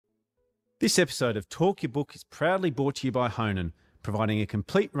This episode of Talk Your Book is proudly brought to you by Honan, providing a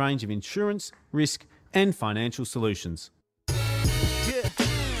complete range of insurance, risk and financial solutions.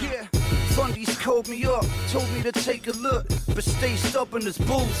 Fundies called me up, told me to take a look, but stay stubborn as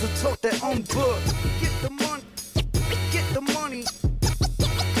bulls and talk their own book. Get the money, get the money,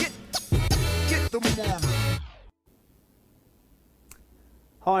 get the money.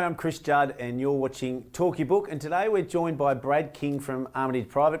 Hi, I'm Chris Judd and you're watching Talk Your Book, and today we're joined by Brad King from Armitage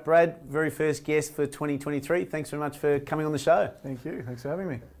Private. Brad, very first guest for 2023. Thanks very much for coming on the show. Thank you. Thanks for having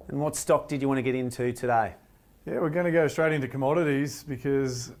me. And what stock did you want to get into today? Yeah, we're going to go straight into commodities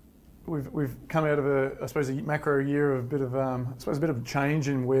because we've come out of a macro year of a bit of change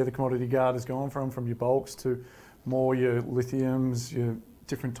in where the commodity guard has gone from your bulks to more your lithiums, your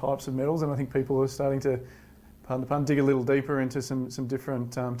different types of metals, and I think people are starting to, pardon the pun, dig a little deeper into some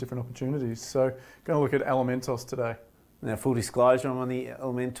different opportunities. So, going to look at Elementos today. Now, full disclosure, I'm on the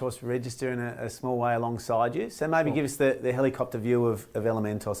Elementos register in a small way alongside you. So maybe give us the helicopter view of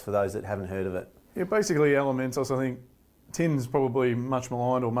Elementos for those that haven't heard of it. Yeah, basically Elementos, I think tin's probably much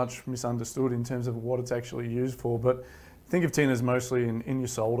maligned or much misunderstood in terms of what it's actually used for, but think of tin as mostly in your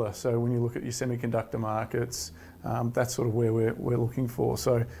solder. So when you look at your semiconductor markets, that's sort of where we're looking for.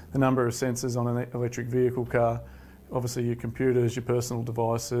 So the number of sensors on an electric vehicle car, obviously your computers, your personal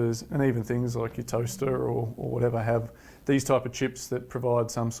devices, and even things like your toaster or whatever have these type of chips that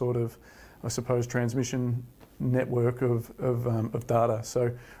provide some sort of, I suppose, transmission network of data.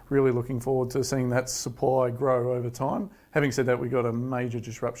 So really looking forward to seeing that supply grow over time. Having said that, we got a major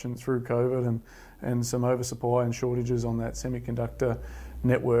disruption through COVID and some oversupply and shortages on that semiconductor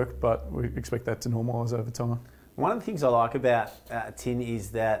network, but we expect that to normalise over time. One of the things I like about tin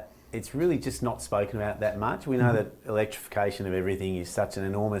is that it's really just not spoken about that much. We know that electrification of everything is such an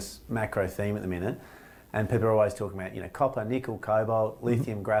enormous macro theme at the minute, and people are always talking about, copper, nickel, cobalt,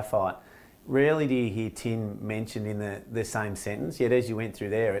 lithium, graphite. Rarely do you hear tin mentioned in the same sentence, yet as you went through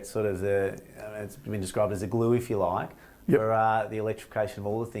there, it's sort of it's been described as a glue, if you like, for the electrification of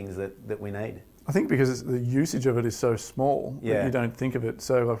all the things that we need. I think because the usage of it is so small that you don't think of it.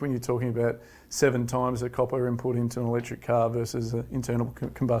 So like when you're talking about 7 times the copper input into an electric car versus an internal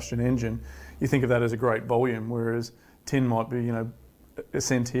combustion engine, you think of that as a great volume, whereas tin might be, a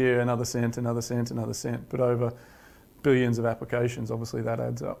cent here, another cent, another cent, another cent, but over billions of applications, obviously that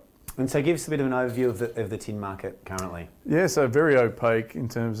adds up. And so give us a bit of an overview of the tin market currently. Yeah, so very opaque in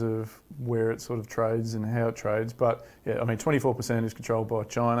terms of where it sort of trades and how it trades. But yeah, I mean, 24% is controlled by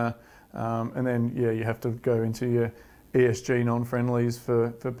China. And then, you have to go into your ESG non-friendlies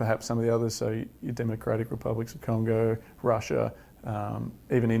for perhaps some of the others. So your Democratic Republics of Congo, Russia,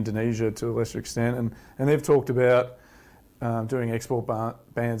 even Indonesia to a lesser extent. And they've talked about doing export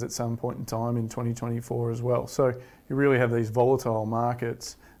bans at some point in time in 2024 as well. So you really have these volatile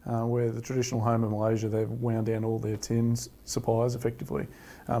markets where the traditional home of Malaysia, they've wound down all their tin supplies effectively.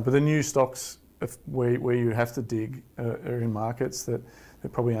 But the new stocks where you have to dig are in markets that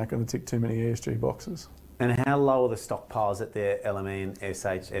probably aren't going to tick too many ESG boxes. And how low are the stockpiles at their LME and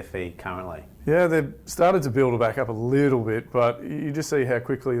SHFE currently? Yeah, they've started to build back up a little bit, but you just see how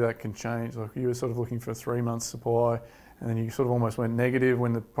quickly that can change. Like you were sort of looking for a 3 month supply, and then you sort of almost went negative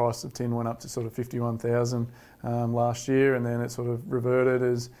when the price of tin went up to sort of 51,000 last year, and then it sort of reverted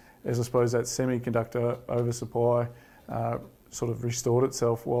as I suppose that semiconductor oversupply sort of restored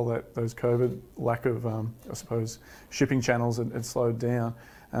itself while those COVID lack of, I suppose, shipping channels had slowed down,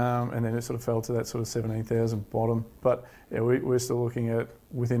 and then it sort of fell to that sort of 17,000 bottom. But yeah, we're still looking at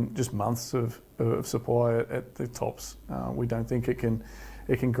within just months of supply at the tops. We don't think it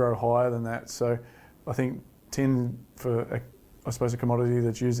can grow higher than that. So I think tin for a commodity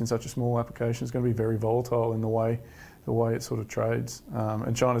that's used in such a small application is going to be very volatile in the way it sort of trades.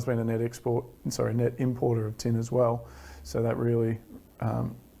 And China's been a net importer of tin as well. So that really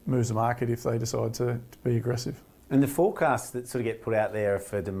moves the market if they decide to be aggressive. And the forecasts that sort of get put out there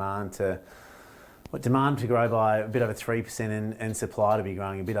for demand to grow by a bit over 3% and supply to be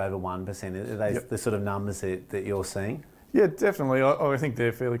growing a bit over 1%. Are those the sort of numbers that you're seeing? Yeah, definitely. I think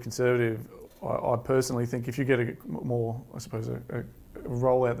they're fairly conservative. I personally think if you get a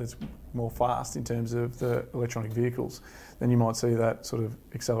rollout that's more fast in terms of the electronic vehicles, then you might see that sort of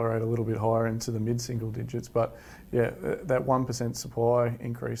accelerate a little bit higher into the mid-single digits. But yeah, that 1% supply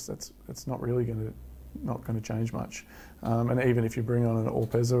increase, that's not really going to change much. And even if you bring on an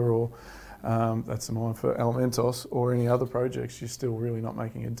Orpeza or that's the mine for Elementos or any other projects, you're still really not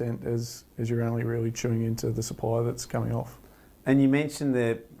making a dent as you're only really chewing into the supply that's coming off. And you mentioned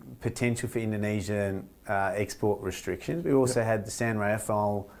the potential for Indonesian export restrictions. We also had the San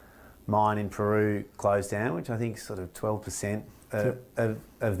Rafael mine in Peru closed down, which I think is sort of 12%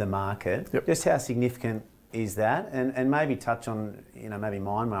 of the market. Yep. Just how significant is that? And maybe touch on, maybe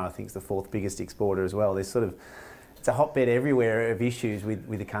Myanmar, I think, is the fourth biggest exporter as well. There's sort of, it's a hotbed everywhere of issues with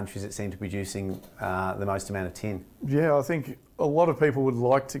the countries that seem to be producing the most amount of tin. Yeah, I think a lot of people would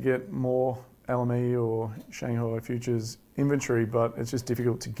like to get more LME or Shanghai futures inventory, but it's just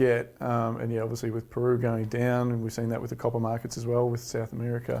difficult to get. And yeah, obviously with Peru going down, and we've seen that with the copper markets as well with South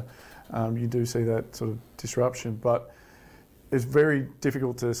America, you do see that sort of disruption. But it's very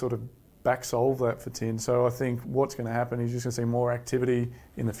difficult to sort of back solve that for tin. So I think what's going to happen is you're just going to see more activity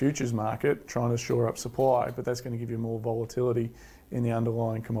in the futures market trying to shore up supply, but that's going to give you more volatility in the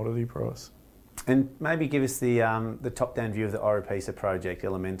underlying commodity price. And maybe give us the top-down view of the Oropesa project,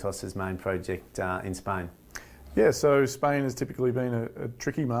 Elementos' main project in Spain. Yeah, so Spain has typically been a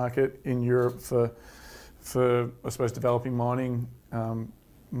tricky market in Europe for I suppose developing mining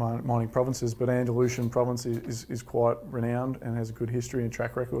provinces, but Andalusian province is quite renowned and has a good history and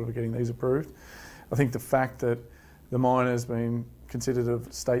track record of getting these approved. I think the fact that the mine has been considered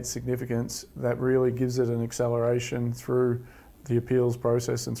of state significance, that really gives it an acceleration through the appeals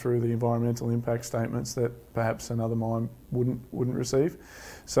process and through the environmental impact statements that perhaps another mine wouldn't receive.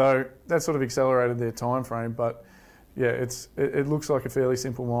 So that sort of accelerated their time frame, but yeah, it looks like a fairly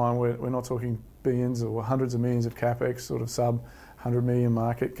simple mine. We're not talking billions or hundreds of millions of capex, sort of sub 100 million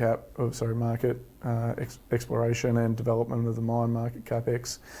market exploration and development of the mine market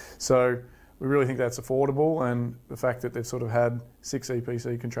capex. So we really think that's affordable, and the fact that they've sort of had 6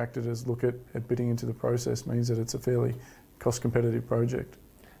 EPC contractors look at bidding into the process means that it's a fairly cost competitive project.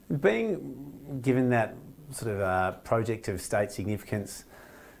 Being given that sort of project of state significance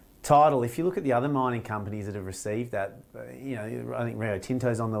title, if you look at the other mining companies that have received that, I think Rio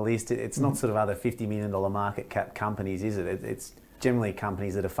Tinto's on the list. It's not sort of other $50 million market cap companies, is it? It's generally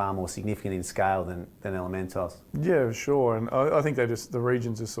companies that are far more significant in scale than Elementos. Yeah, sure. And I think the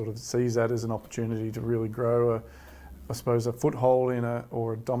region just sort of sees that as an opportunity to really grow I suppose a foothold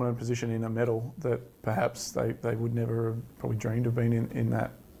or a dominant position in a metal that perhaps they would never have probably dreamed of being in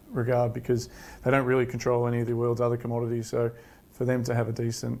that regard, because they don't really control any of the world's other commodities. So for them to have a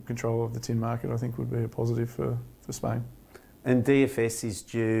decent control of the tin market, I think would be a positive for Spain. And DFS is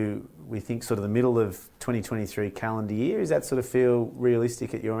due, we think, sort of the middle of 2023 calendar year. Does that sort of feel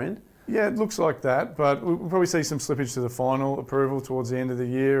realistic at your end? Yeah, it looks like that, but we'll probably see some slippage to the final approval towards the end of the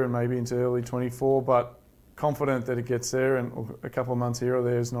year and maybe into early 24, but confident that it gets there, and a couple of months here or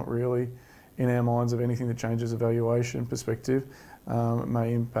there is not really in our minds of anything that changes the valuation perspective. It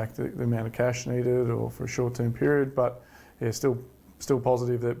may impact the amount of cash needed or for a short-term period, but yeah, still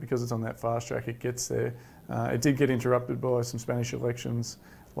positive that because it's on that fast track, it gets there. It did get interrupted by some Spanish elections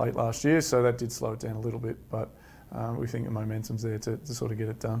late last year, so that did slow it down a little bit, but we think the momentum's there to sort of get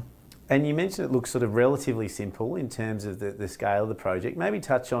it done. And you mentioned it looks sort of relatively simple in terms of the scale of the project. Maybe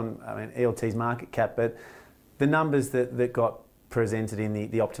touch on, ELT's market cap, but the numbers that got presented in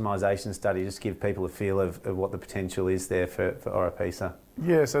the optimisation study, just give people a feel of what the potential is there for Oropesa.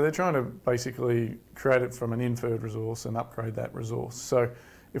 Yeah, so they're trying to basically create it from an inferred resource and upgrade that resource. So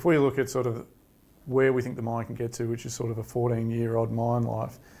if we look at sort of where we think the mine can get to, which is sort of a 14-year-old mine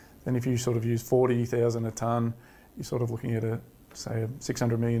life, then if you sort of use 40,000 a tonne, you're sort of looking at a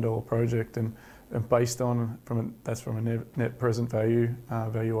 $600 million project, and based on that's from a net present value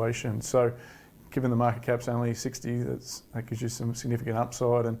valuation. So given the market cap's only 60, that gives you some significant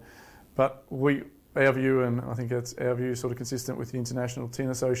upside. But our view, and I think that's our view, sort of consistent with the International Tin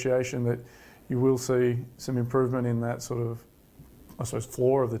Association, that you will see some improvement in that sort of, I suppose,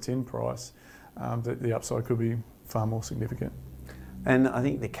 floor of the tin price. That the upside could be far more significant. And I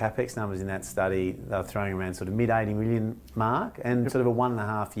think the capex numbers in that study, they're throwing around sort of mid-80 million mark, and sort of a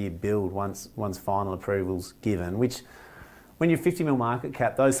 1.5 year build once final approval's given, which when you're 50 mil market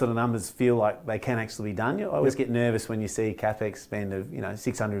cap, those sort of numbers feel like they can actually be done. You always get nervous when you see capex spend of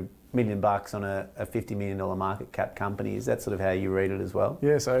 $600 million on a $50 million market cap company. Is that sort of how you read it as well?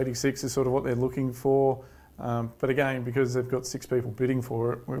 Yeah, so 86 is sort of what they're looking for. But again, because they've got 6 people bidding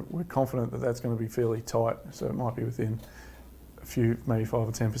for it, we're confident that that's going to be fairly tight. So it might be within a few, maybe 5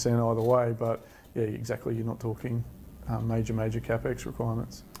 or 10% either way. But yeah, exactly, you're not talking major capex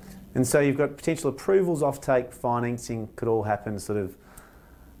requirements. And so you've got potential approvals, offtake, financing could all happen sort of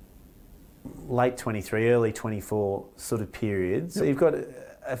late 23, early 24 sort of period. So you've got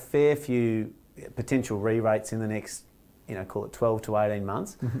a fair few potential re-rates in the next, call it 12 to 18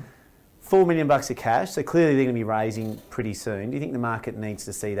 months. Mm-hmm. $4 million of cash, so clearly they're going to be raising pretty soon. Do you think the market needs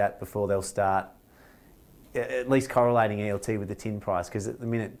to see that before they'll start at least correlating ELT with the tin price? Because at the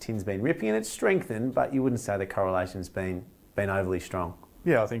minute tin's been ripping and it's strengthened, but you wouldn't say the correlation's been overly strong.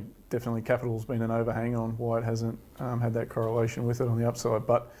 Yeah, I think definitely capital's been an overhang on why it hasn't had that correlation with it on the upside.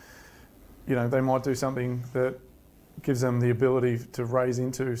 But, you know, they might do something that gives them the ability to raise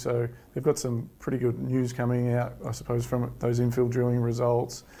into. So they've got some pretty good news coming out, I suppose, from those infill drilling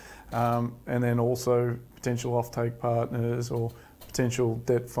results. And then also potential offtake partners or potential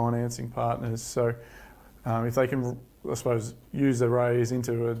debt financing partners. So if they can, I suppose, use the raise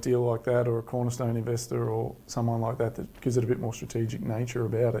into a deal like that, or a cornerstone investor or someone like that that gives it a bit more strategic nature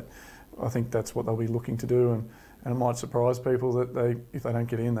about it, I think that's what they'll be looking to do. And it might surprise people that if they don't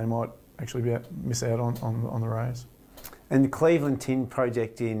get in, they might actually miss out on the raise. And the Cleveland Tin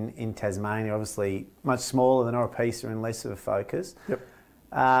project in Tasmania, obviously much smaller than Oropesa and less of a focus. Yep.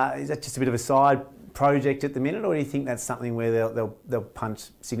 Is that just a bit of a side project at the minute, or do you think that's something where they'll punch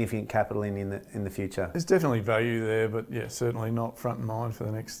significant capital in the future? There's definitely value there, but yeah, certainly not front and mind for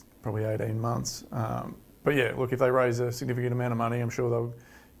the next probably 18 months. But yeah, look, if they raise a significant amount of money, I'm sure they'll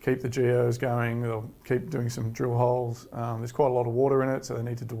keep the geos going. They'll keep doing some drill holes. There's quite a lot of water in it, so they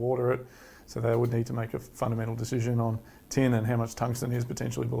need to dewater it. So they would need to make a fundamental decision on tin and how much tungsten is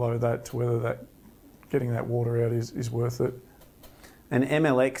potentially below that, to whether getting that water out is worth it. And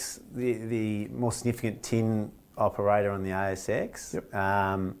MLX, the more significant tin operator on the ASX, yep.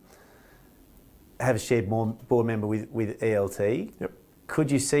 Have a shared board member with ELT. Yep.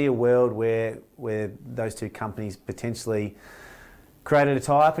 Could you see a world where those two companies potentially created a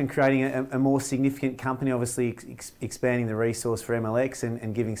tie-up and creating a more significant company, obviously expanding the resource for MLX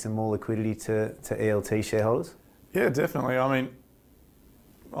and giving some more liquidity to ELT shareholders? Yeah, definitely. I mean,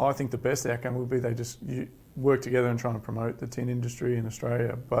 I think the best outcome would be they just work together and try and promote the tin industry in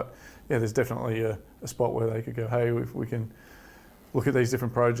Australia. But yeah, there's definitely a spot where they could go, hey, if we can look at these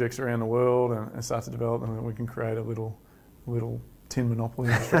different projects around the world and start to develop them, and we can create a little tin monopoly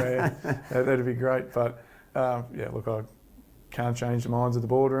in Australia. That'd be great. But yeah, look, I can't change the minds of the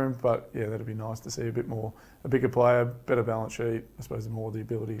boardroom, but yeah, that'd be nice to see a bigger player, better balance sheet, I suppose more the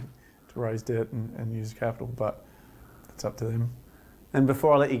ability to raise debt and use capital, but it's up to them. And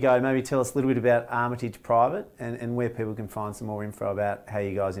before I let you go, maybe tell us a little bit about Armitage Private and where people can find some more info about how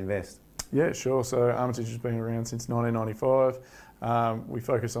you guys invest. Yeah, sure. So Armitage has been around since 1995. We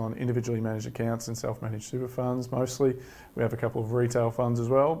focus on individually managed accounts and self-managed super funds mostly. We have a couple of retail funds as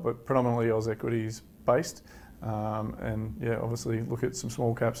well, but predominantly Oz equities based. And yeah, obviously look at some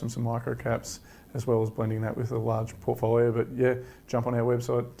small caps and some micro caps, as well as blending that with a large portfolio. But yeah, jump on our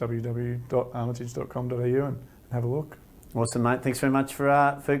website, www.armitage.com.au and have a look. Awesome, mate. Thanks very much for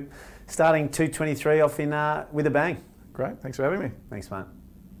starting 2023 off with a bang. Great. Thanks for having me. Thanks, mate.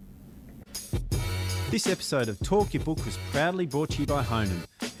 This episode of Talk Your Book was proudly brought to you by Honan,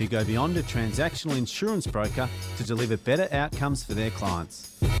 who go beyond a transactional insurance broker to deliver better outcomes for their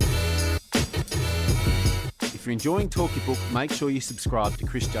clients. If you're enjoying Talk Your Book, make sure you subscribe to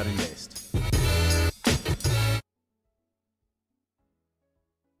Chris Judd Invest.